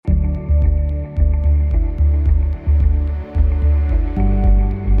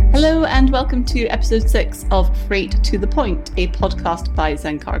Hello and welcome to episode 6 of Freight to the Point, a podcast by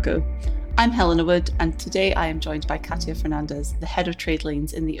Zencargo. I'm Helena Wood and today I am joined by Catia Fernandes, the head of trade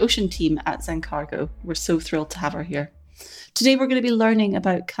lanes in the ocean team at Zencargo. We're so thrilled to have her here. Today we're going to be learning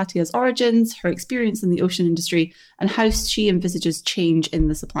about Catia's origins, her experience in the ocean industry and how she envisages change in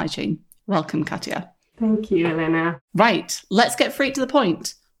the supply chain. Welcome, Catia. Thank you, Helena. Right, let's get straight to the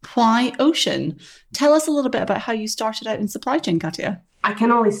point. Why ocean? Tell us a little bit about how you started out in supply chain, Catia. I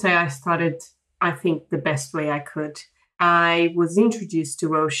can only say I started, I think, the best way I could. I was introduced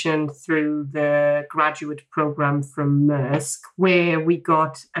to ocean through the graduate program from Maersk, where we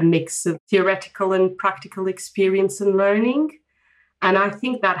got a mix of theoretical and practical experience and learning. And I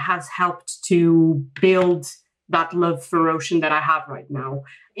think that has helped to build that love for ocean that I have right now.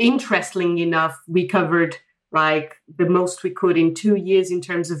 Interestingly enough, we covered like the most we could in 2 years in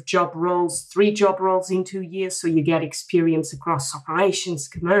terms of job roles, 3 job roles in 2 years. So you get experience across operations,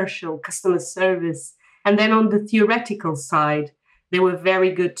 commercial, customer service. And then on the theoretical side, they were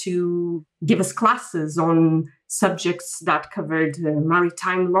very good to give us classes on subjects that covered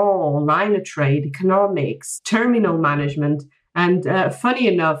maritime law, liner trade, economics, terminal management. And funny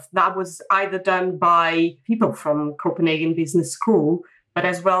enough, that was either done by people from Copenhagen Business School, but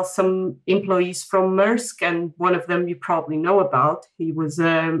as well some employees from Maersk, and one of them you probably know about. He was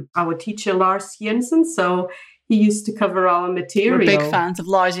our teacher, Lars Jensen, so he used to cover our material. We're big fans of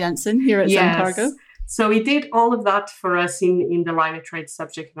Lars Jensen here at Zencargo. So he did all of that for us in the liner trade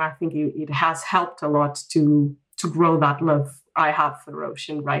subject, and I think it has helped a lot to grow that love I have for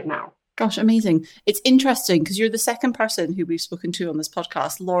ocean right now. Gosh, amazing. It's interesting because you're the second person who we've spoken to on this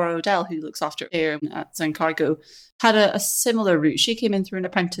podcast. Laura Odell, who looks after air at Zencargo, had a similar route. She came in through an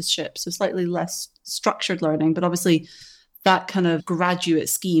apprenticeship, so slightly less structured learning, but obviously that kind of graduate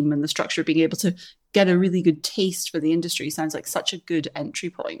scheme and the structure, being able to get a really good taste for the industry sounds like such a good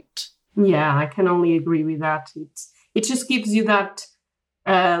entry point. Yeah, I can only agree with that. It just gives you that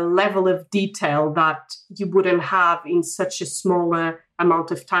level of detail that you wouldn't have in such a smaller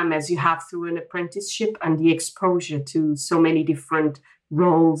amount of time as you have through an apprenticeship, and the exposure to so many different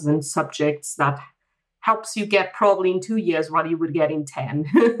roles and subjects that helps you get probably in 2 years what you would get in 10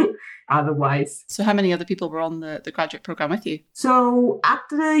 otherwise. So how many other people were on the graduate program with you? So at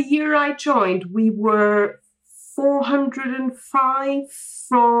the year I joined, we were 405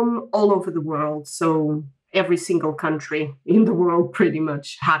 from all over the world. So every single country in the world pretty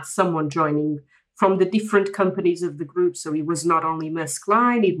much had someone joining from the different companies of the group. So it was not only Maersk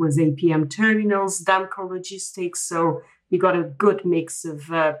Line, it was APM Terminals, Damco Logistics. So you got a good mix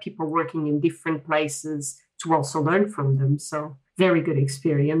of people working in different places to also learn from them. So very good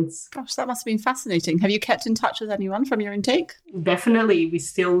experience. Gosh, that must have been fascinating. Have you kept in touch with anyone from your intake? Definitely. We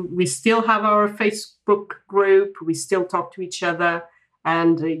still have our Facebook group. We still talk to each other.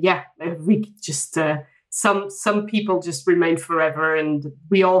 And we just... Some people just remain forever, and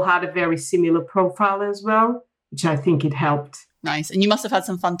we all had a very similar profile as well, which I think it helped. Nice. And you must have had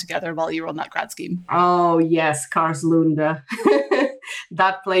some fun together while you were on that grad scheme. Oh, yes, Karlslunde.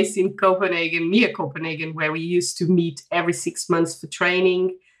 That place in Copenhagen, near Copenhagen, where we used to meet every 6 months for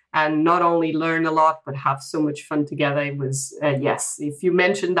training and not only learn a lot, but have so much fun together. It was, yes, if you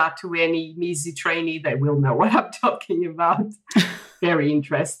mention that to any MISI trainee, they will know what I'm talking about. Very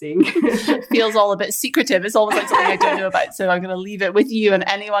interesting. Feels all a bit secretive. It's almost like something I don't know about. So I'm going to leave it with you and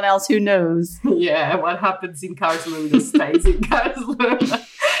anyone else who knows. Yeah, what happens in Karlslunde stays in Karlslunde.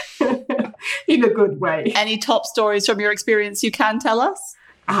 In a good way. Any top stories from your experience you can tell us?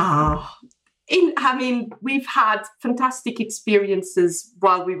 We've had fantastic experiences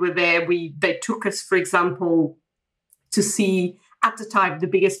while we were there. They took us, for example, to see, at the time, the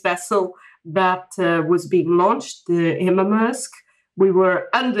biggest vessel that was being launched, the Maersk. We were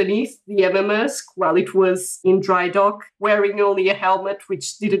underneath the Maersk while it was in dry dock, wearing only a helmet,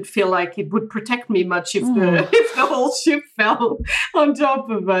 which didn't feel like it would protect me much if the whole ship fell on top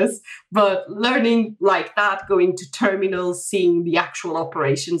of us. But learning like that, going to terminals, seeing the actual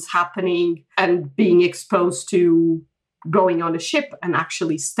operations happening, and being exposed to going on a ship and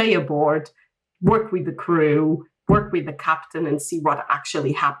actually stay aboard, work with the crew, work with the captain, and see what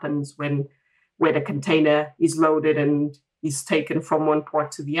actually happens where the container is loaded and is taken from one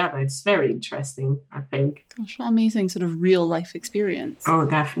port to the other. It's very interesting, I think. Gosh, what amazing sort of real life experience. Oh,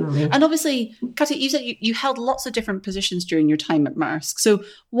 definitely. And obviously, Catia, you said you held lots of different positions during your time at Maersk. So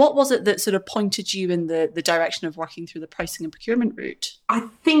what was it that sort of pointed you in the direction of working through the pricing and procurement route? I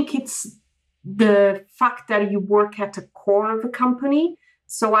think it's the fact that you work at the core of a company.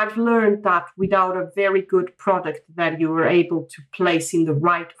 So I've learned that without a very good product that you are able to place in the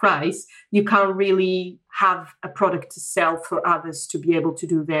right price, you can't really have a product to sell for others to be able to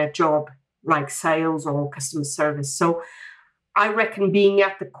do their job, like sales or customer service. So I reckon being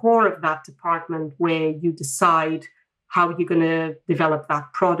at the core of that department where you decide how you're going to develop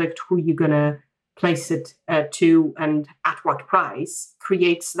that product, who you're going to place it to, and at what price,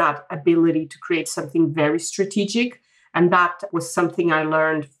 creates that ability to create something very strategic. And that was something I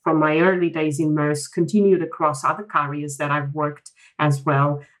learned from my early days in Maersk, continued across other carriers that I've worked as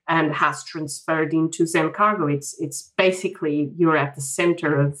well, and has transferred into Zencargo. It's basically you're at the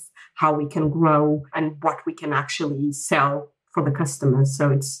center of how we can grow and what we can actually sell for the customers. So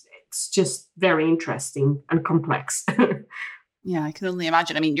it's just very interesting and complex. Yeah, I can only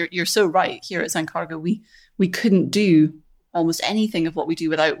imagine. I mean, you're so right. Here at Zencargo, we couldn't do almost anything of what we do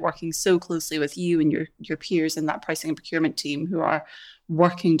without working so closely with you and your peers in that pricing and procurement team who are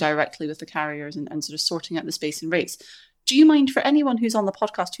working directly with the carriers and sort of sorting out the space and rates. Do you mind, for anyone who's on the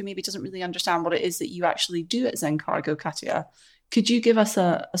podcast who maybe doesn't really understand what it is that you actually do at Zencargo, Catia, could you give us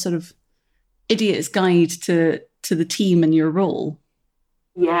a sort of idiot's guide to the team and your role?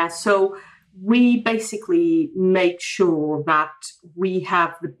 Yeah, so we basically make sure that we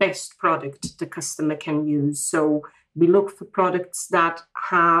have the best product the customer can use. So we look for products that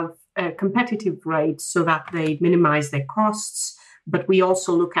have a competitive rates so that they minimize their costs. But we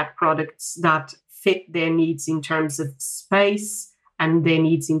also look at products that fit their needs in terms of space and their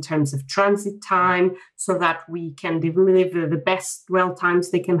needs in terms of transit time, so that we can deliver the best dwell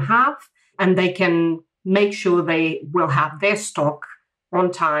times they can have, and they can make sure they will have their stock on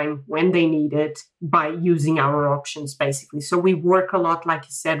time when they need it by using our options, basically. So we work a lot, like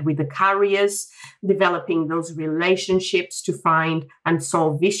you said, with the carriers, developing those relationships to find and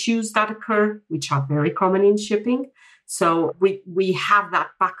solve issues that occur, which are very common in shipping. So we have that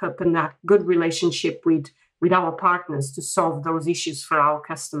backup and that good relationship with our partners to solve those issues for our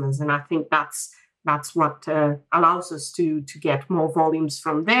customers. And I think that's what allows us to get more volumes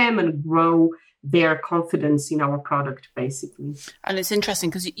from them and grow their confidence in our product, basically. And it's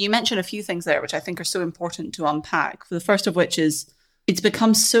interesting because you mentioned a few things there which I think are so important to unpack. The first of which is it's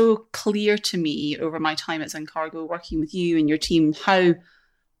become so clear to me over my time at Zencargo, working with you and your team, how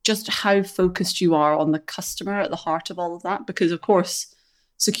focused you are on the customer at the heart of all of that. Because of course,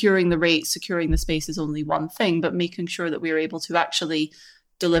 securing the rates, securing the space is only one thing, but making sure that we're able to actually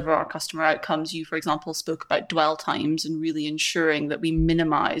deliver our customer outcomes. You, for example, spoke about dwell times and really ensuring that we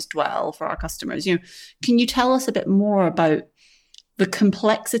minimize dwell for our customers. Can you tell us a bit more about the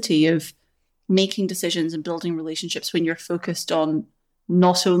complexity of making decisions and building relationships when you're focused on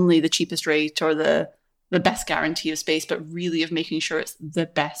not only the cheapest rate or the best guarantee of space, but really of making sure it's the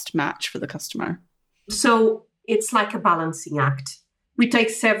best match for the customer? So it's like a balancing act. We take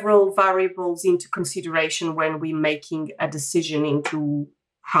several variables into consideration when we're making a decision into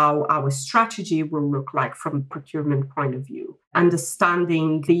how our strategy will look like from a procurement point of view.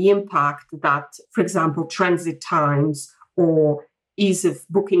 Understanding the impact that, for example, transit times or ease of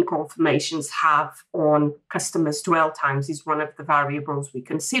booking confirmations have on customers' dwell times is one of the variables we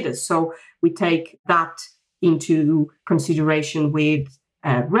consider. So we take that into consideration with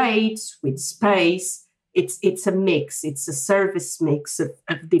rates, with space. It's a mix. It's a service mix of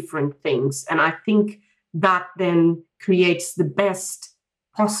different things. And I think that then creates the best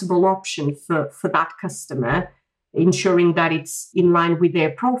possible option for that customer, ensuring that it's in line with their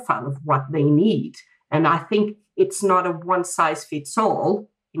profile of what they need. And I think it's not a one-size-fits-all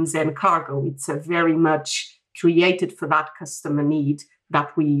in Zencargo. It's a very much created for that customer need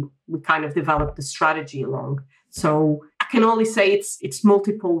that we kind of develop the strategy along. So I can only say it's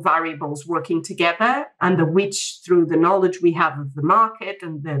multiple variables working together, under which, through the knowledge we have of the market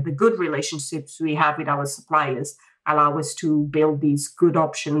and the good relationships we have with our suppliers, allow us to build these good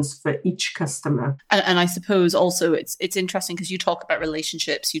options for each customer. And I suppose also it's interesting because you talk about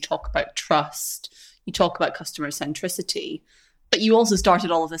relationships, you talk about trust, you talk about customer centricity, but you also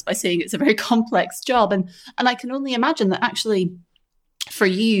started all of this by saying it's a very complex job. And I can only imagine that actually for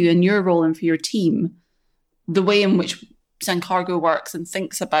you and your role and for your team, the way in which Zencargo works and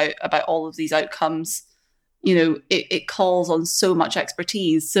thinks about all of these outcomes, it calls on so much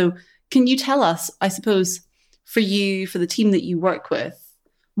expertise. So can you tell us, I suppose, for you, for the team that you work with,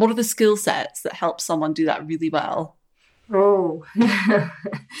 what are the skill sets that help someone do that really well? Oh,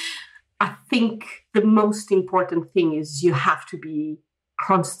 I think the most important thing is you have to be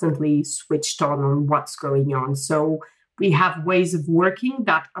constantly switched on what's going on. So we have ways of working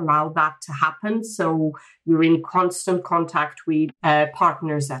that allow that to happen. So we're in constant contact with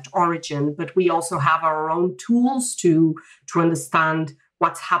partners at origin, but we also have our own tools to understand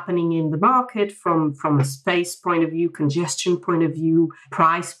what's happening in the market from a space point of view, congestion point of view,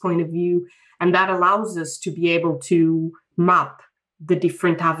 price point of view. And that allows us to be able to map the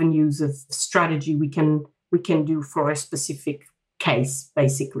different avenues of strategy we can do for a specific case,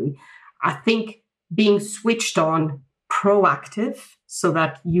 basically. I think being switched on, proactive, so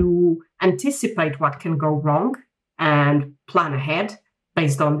that you anticipate what can go wrong and plan ahead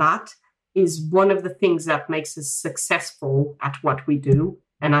based on that, is one of the things that makes us successful at what we do.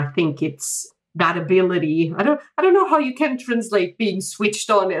 And I think it's that ability. I don't know how you can translate being switched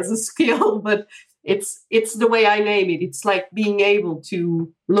on as a skill, but it's the way I name it. It's like being able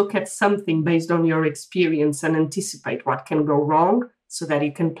to look at something based on your experience and anticipate what can go wrong so that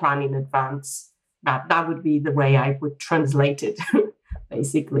you can plan in advance. That would be the way I would translate it,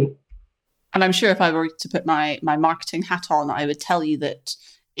 basically. And I'm sure if I were to put my marketing hat on, I would tell you that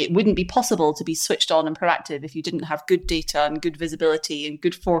it wouldn't be possible to be switched on and proactive if you didn't have good data and good visibility and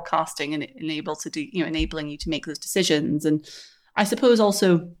good forecasting and enabling you to make those decisions. And I suppose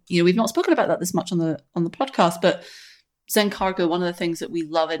also, we've not spoken about that this much on the podcast, but Zencargo, one of the things that we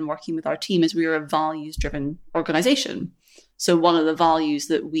love in working with our team is we are a values-driven organization. So one of the values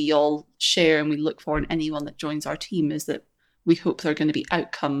that we all share and we look for in anyone that joins our team is that we hope they're going to be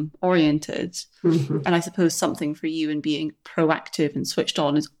outcome oriented. Mm-hmm. And I suppose something for you in being proactive and switched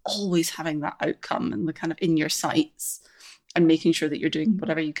on is always having that outcome and the kind of in your sights and making sure that you're doing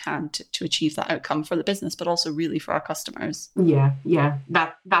whatever you can to achieve that outcome for the business, but also really for our customers. Yeah.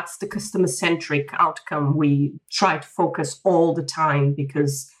 That's the customer-centric outcome we try to focus all the time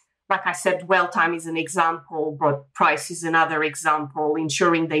because, like I said, dwell time is an example, but price is another example.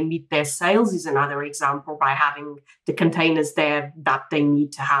 Ensuring they meet their sales is another example by having the containers there that they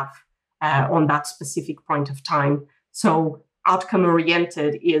need to have on that specific point of time. So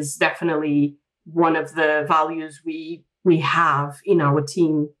outcome-oriented is definitely one of the values we have in our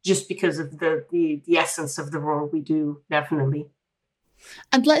team just because of the essence of the role we do, definitely.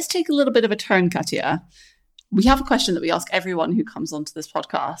 And let's take a little bit of a turn, Catia. We have a question that we ask everyone who comes onto this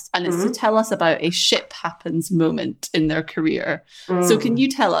podcast, and it's to tell us about a ship happens moment in their career. So can you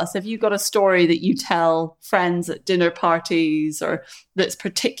tell us, have you got a story that you tell friends at dinner parties or that's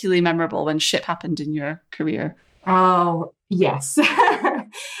particularly memorable when ship happened in your career? Oh, yes.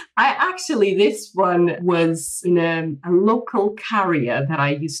 This one was in a local carrier that I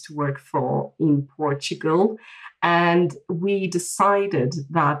used to work for in Portugal. And we decided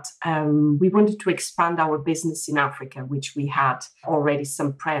that we wanted to expand our business in Africa, which we had already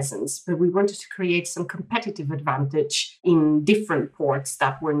some presence, but we wanted to create some competitive advantage in different ports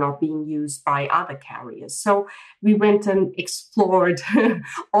that were not being used by other carriers. So we went and explored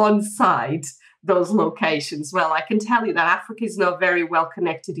on site those locations. Well, I can tell you that Africa is not very well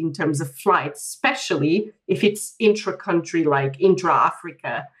connected in terms of flights, especially if it's intra-country, like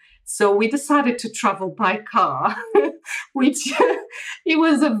intra-Africa. So we decided to travel by car, which it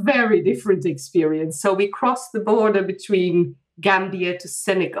was a very different experience. So we crossed the border between Gambia to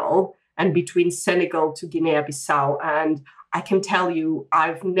Senegal and between Senegal to Guinea-Bissau. And I can tell you,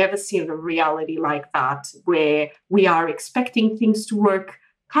 I've never seen a reality like that, where we are expecting things to work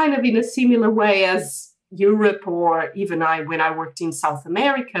kind of in a similar way as Europe or even when I worked in South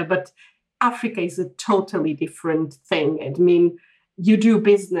America. But Africa is a totally different thing. I mean, you do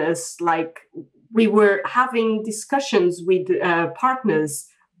business, like we were having discussions with partners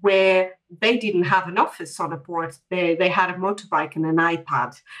where they didn't have an office on a port. They had a motorbike and an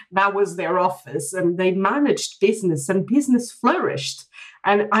iPad. That was their office, and they managed business, and business flourished.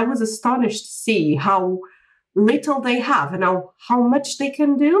 And I was astonished to see how little they have and how much they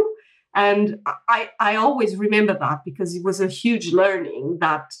can do. And I always remember that because it was a huge learning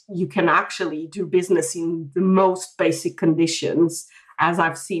that you can actually do business in the most basic conditions, as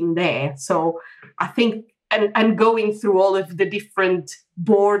I've seen there. So I think, and going through all of the different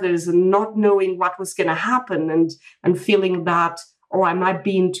borders and not knowing what was going to happen and feeling that, I might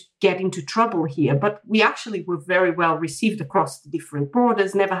get into trouble here. But we actually were very well received across the different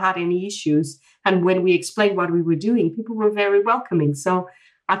borders, never had any issues. And when we explained what we were doing, people were very welcoming. So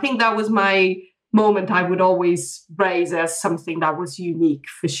I think that was my moment I would always raise as something that was unique,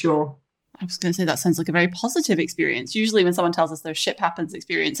 for sure. I was going to say that sounds like a very positive experience. Usually when someone tells us their ship happens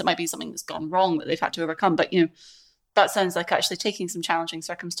experience, it might be something that's gone wrong that they've had to overcome. But, that sounds like actually taking some challenging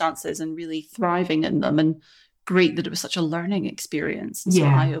circumstances and really thriving in them. And great that it was such a learning experience. And so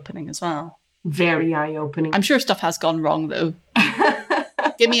eye-opening as well. Very eye-opening. I'm sure stuff has gone wrong, though.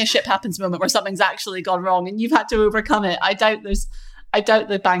 Give me a ship happens moment where something's actually gone wrong and you've had to overcome it. I doubt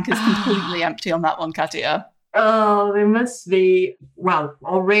the bank is completely empty on that one, Catia. Oh, there must be. Well,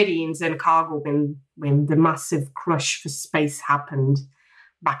 already in Zencargo, when the massive crush for space happened,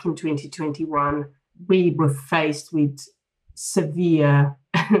 back in 2021, we were faced with severe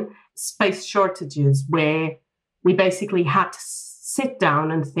space shortages where we basically had to sit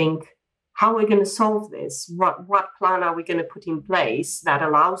down and think, how are we going to solve this? What plan are we going to put in place that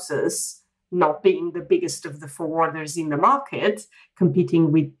allows us, not being the biggest of the forwarders in the market,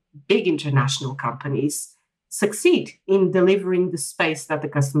 competing with big international companies, succeed in delivering the space that the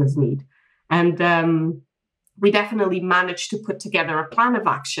customers need? And we definitely managed to put together a plan of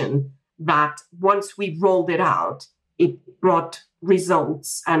action that once we rolled it out, it brought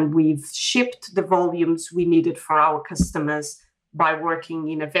results, and we've shipped the volumes we needed for our customers by working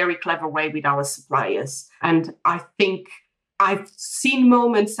in a very clever way with our suppliers. And I think I've seen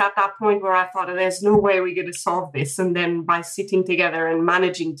moments at that point where I thought, there's no way we're going to solve this. And then by sitting together and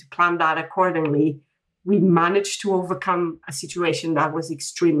managing to plan that accordingly, we managed to overcome a situation that was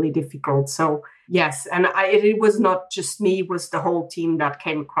extremely difficult. So yes, and it was not just me, it was the whole team that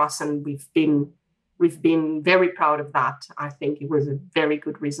came across, and we've been very proud of that. I think it was a very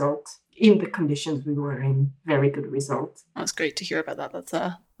good result in the conditions we were in. Very good result. That's great to hear about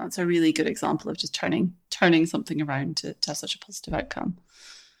that. That's a really good example of just turning something around to have such a positive outcome.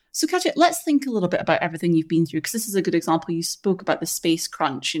 So Catia, let's think a little bit about everything you've been through, because this is a good example. You spoke about the space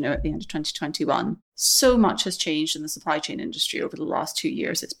crunch, at the end of 2021. So much has changed in the supply chain industry over the last 2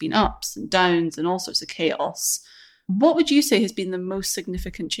 years. It's been ups and downs and all sorts of chaos. What would you say has been the most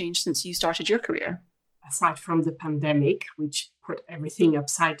significant change since you started your career? Aside from the pandemic, which put everything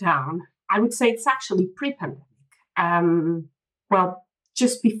upside down, I would say it's actually pre-pandemic.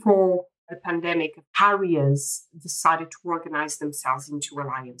 Just before the pandemic, carriers decided to organize themselves into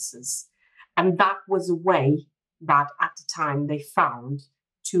alliances. And that was a way that at the time they found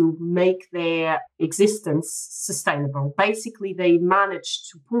to make their existence sustainable. Basically, they managed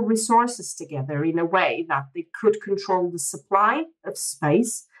to pull resources together in a way that they could control the supply of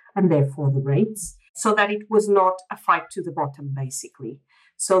space and therefore the rates, so that it was not a fight to the bottom, basically.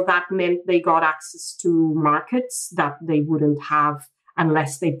 So that meant they got access to markets that they wouldn't have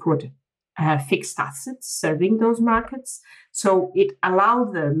unless they put fixed assets serving those markets. So it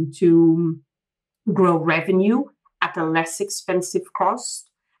allowed them to grow revenue at a less expensive cost,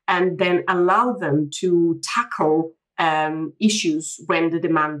 and then allow them to tackle issues when the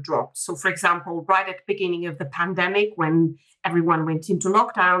demand dropped. So, for example, right at the beginning of the pandemic, when everyone went into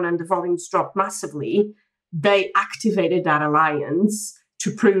lockdown and the volumes dropped massively, they activated that alliance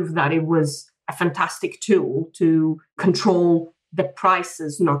to prove that it was a fantastic tool to control the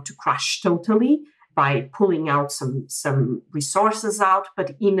prices not to crash totally by pulling out some resources out,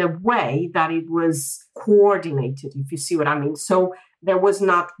 but in a way that it was coordinated, if you see what I mean. So there was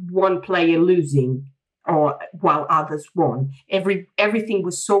not one player losing or while others won. Everything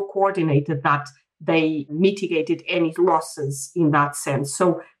was so coordinated that they mitigated any losses in that sense.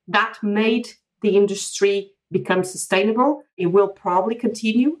 So that made the industry become sustainable. It will probably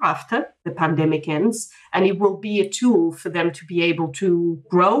continue after the pandemic ends, and it will be a tool for them to be able to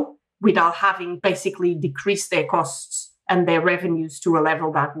grow without having basically decreased their costs and their revenues to a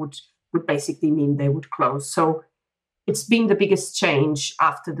level that would basically mean they would close. So it's been the biggest change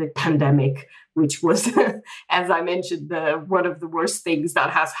after the pandemic, which was, as I mentioned, one of the worst things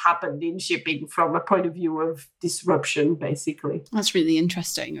that has happened in shipping from a point of view of disruption, basically. That's really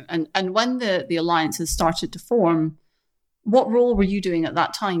interesting. And when the alliances started to form, what role were you doing at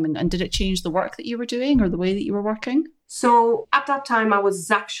that time? And did it change the work that you were doing or the way that you were working? So at that time, I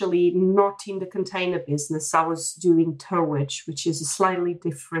was actually not in the container business. I was doing towage, which is a slightly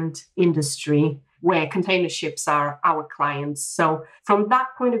different industry, where container ships are our clients. So from that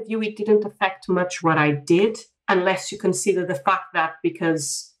point of view, it didn't affect much what I did, unless you consider the fact that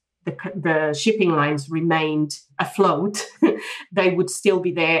because the shipping lines remained afloat, they would still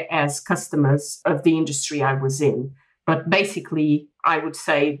be there as customers of the industry I was in. But basically, I would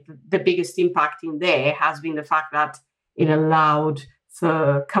say the biggest impact in there has been the fact that it allowed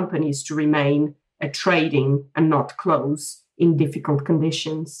for companies to remain trading and not close in difficult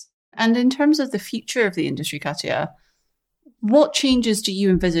conditions. And in terms of the future of the industry, Catia, what changes do you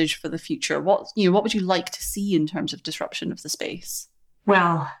envisage for the future? What would you like to see in terms of disruption of the space?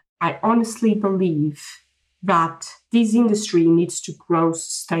 Well, I honestly believe that this industry needs to grow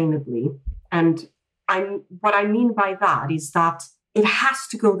sustainably. And what I mean by that is that it has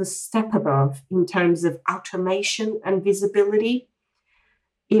to go the step above in terms of automation and visibility.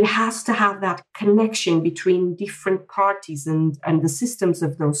 It has to have that connection between different parties and the systems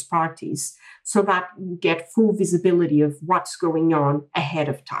of those parties so that you get full visibility of what's going on ahead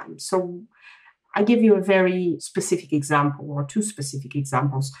of time. So I give you a very specific example or two specific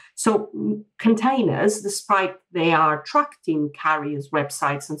examples. So containers, despite they are tracked in carriers'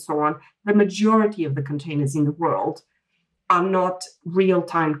 websites and so on, the majority of the containers in the world are not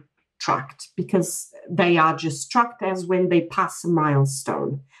real-time tracked because they are just tracked as when they pass a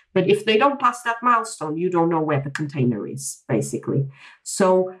milestone. But if they don't pass that milestone, you don't know where the container is, basically.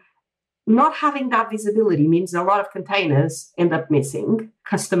 So not having that visibility means a lot of containers end up missing.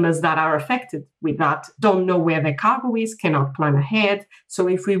 Customers that are affected with that don't know where their cargo is, cannot plan ahead. So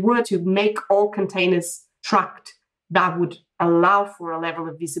if we were to make all containers tracked, that would allow for a level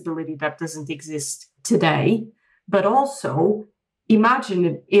of visibility that doesn't exist today. But also,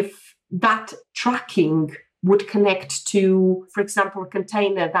 imagine if that tracking would connect to, for example, a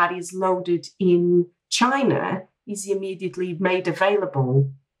container that is loaded in China is immediately made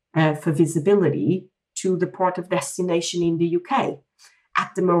available for visibility to the port of destination in the UK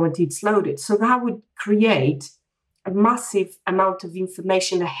at the moment it's loaded. So that would create a massive amount of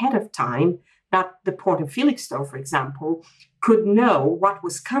information ahead of time that the port of Felixstowe, for example, could know what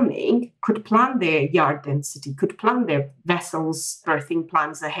was coming, could plan their yard density, could plan their vessels' berthing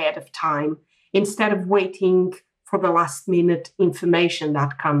plans ahead of time, instead of waiting for the last minute information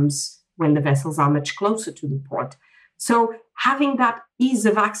that comes when the vessels are much closer to the port. So having that ease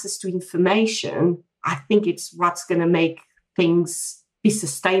of access to information, I think it's what's going to make things be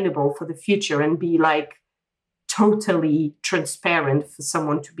sustainable for the future and be like totally transparent for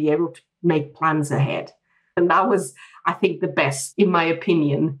someone to be able to make plans ahead. And that was, I think, the best, in my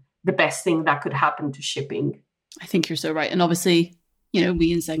opinion, the best thing that could happen to shipping. I think you're so right. And obviously,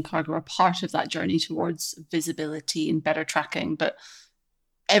 we in Zencargo are part of that journey towards visibility and better tracking. But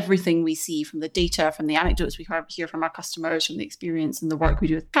everything we see from the data, from the anecdotes we hear from our customers, from the experience and the work we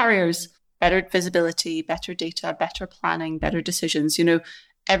do with carriers, better visibility, better data, better planning, better decisions,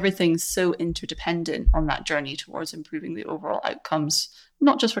 everything's so interdependent on that journey towards improving the overall outcomes,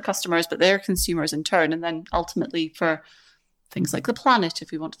 not just for customers, but their consumers in turn. And then ultimately for things like the planet,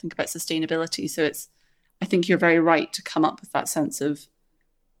 if we want to think about sustainability. So I think you're very right to come up with that sense of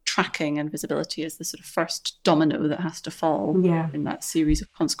tracking and visibility as the sort of first domino that has to fall in that series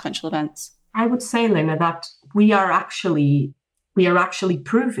of consequential events. I would say, Lena, that we are actually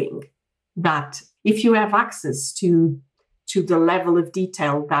proving that if you have access to the level of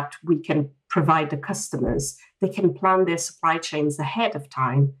detail that we can provide the customers, they can plan their supply chains ahead of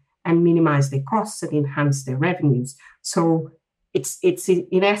time and minimize their costs and enhance their revenues. So it's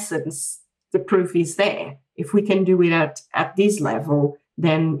in essence, the proof is there. If we can do it at this level,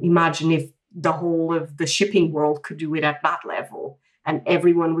 then imagine if the whole of the shipping world could do it at that level and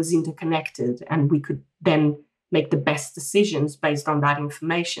everyone was interconnected and we could then make the best decisions based on that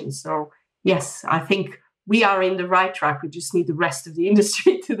information. So yes, I think we are in the right track. We just need the rest of the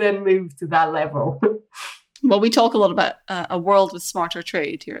industry to then move to that level. Well, we talk a lot about a world with smarter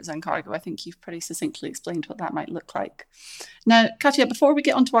trade here at Zencargo. I think you've pretty succinctly explained what that might look like. Now, Catia, before we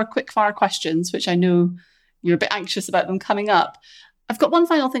get onto our quick-fire questions, which I know you're a bit anxious about them coming up, I've got one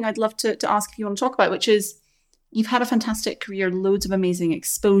final thing I'd love to ask if you want to talk about, which is you've had a fantastic career, loads of amazing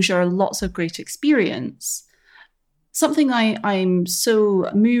exposure, lots of great experience. Something I'm so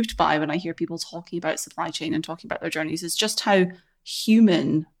moved by when I hear people talking about supply chain and talking about their journeys is just how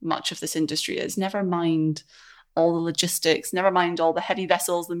human much of this industry is. Never mind all the logistics, never mind all the heavy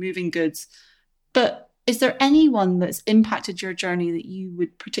vessels, the moving goods. But is there anyone that's impacted your journey that you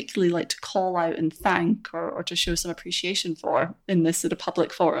would particularly like to call out and thank or to show some appreciation for in this sort of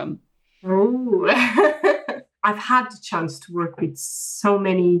public forum? Oh, I've had the chance to work with so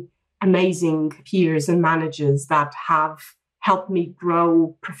many amazing peers and managers that have helped me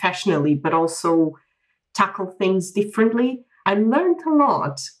grow professionally, but also tackle things differently. I learned a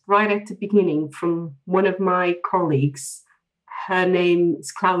lot right at the beginning from one of my colleagues. Her name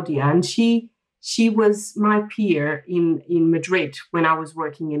is Claudia, and she was my peer in Madrid when I was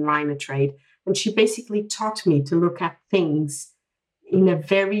working in liner trade. And she basically taught me to look at things in a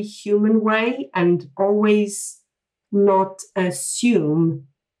very human way and always not assume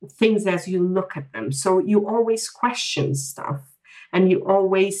things as you look at them. So you always question stuff and you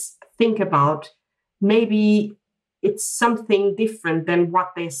always think about maybe it's something different than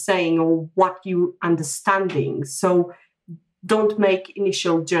what they're saying or what you're understanding. So don't make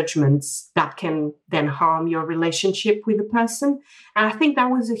initial judgments that can then harm your relationship with the person. And I think that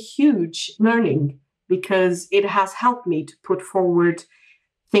was a huge learning because it has helped me to put forward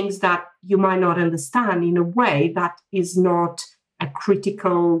things that you might not understand in a way that is not a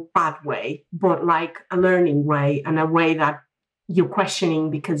critical bad way, but like a learning way and a way that you're questioning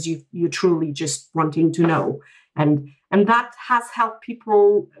because you're truly just wanting to know. And that has helped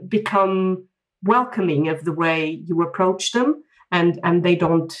people become welcoming of the way you approach them. And they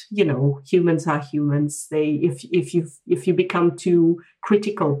don't, humans are humans. If you become too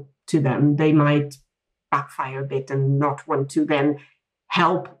critical to them, they might backfire a bit and not want to then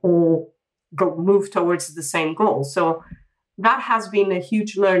help or move towards the same goal. So that has been a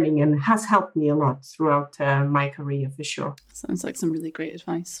huge learning and has helped me a lot throughout my career, for sure. Sounds like some really great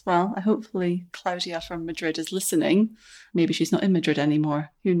advice. Well, hopefully Claudia from Madrid is listening. Maybe she's not in Madrid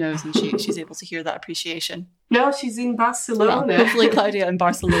anymore. Who knows? And she's able to hear that appreciation. No, she's in Barcelona. Well, hopefully Claudia in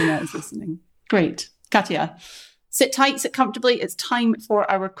Barcelona is listening. Great. Catia, sit tight, sit comfortably. It's time for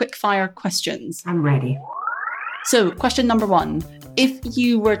our quickfire questions. I'm ready. So, question number 1. If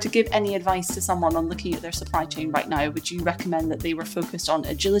you were to give any advice to someone on looking at their supply chain right now, would you recommend that they were focused on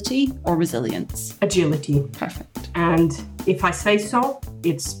agility or resilience? Agility. Perfect. And if I say so,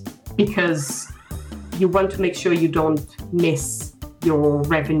 it's because you want to make sure you don't miss your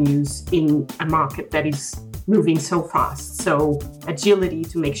revenues in a market that is moving so fast. So agility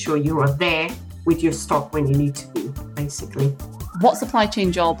to make sure you are there with your stock when you need to be, basically. What supply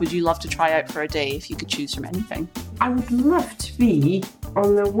chain job would you love to try out for a day if you could choose from anything? I would love to be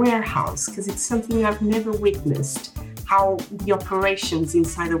on the warehouse because it's something I've never witnessed, how the operations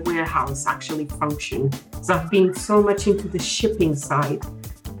inside a warehouse actually function. Because I've been so much into the shipping side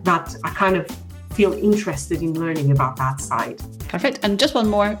that I kind of feel interested in learning about that side. Perfect. And just one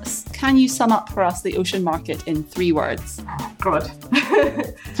more. Can you sum up for us the ocean market in 3 words? Oh, God.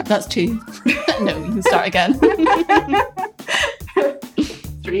 That's 2. No, you can start again.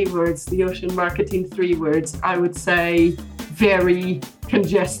 3 words, the ocean market in 3 words. I would say very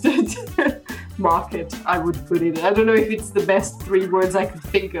congested market, I would put it. I don't know if it's the best 3 words I could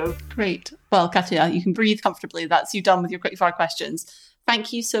think of. Great. Well, Catia, you can breathe comfortably. That's you done with your quickfire questions.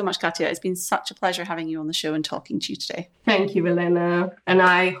 Thank you so much, Catia. It's been such a pleasure having you on the show and talking to you today. Thank you, Elena. And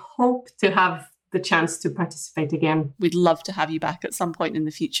I hope to have the chance to participate again. We'd love to have you back at some point in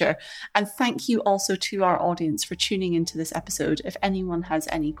the future. And thank you also to our audience for tuning into this episode. If anyone has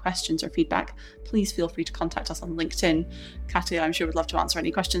any questions or feedback, please feel free to contact us on LinkedIn. Catia, I'm sure would love to answer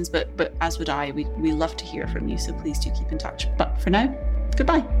any questions, but as would I. We love to hear from you, so please do keep in touch. But for now,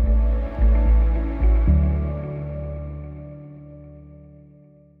 goodbye.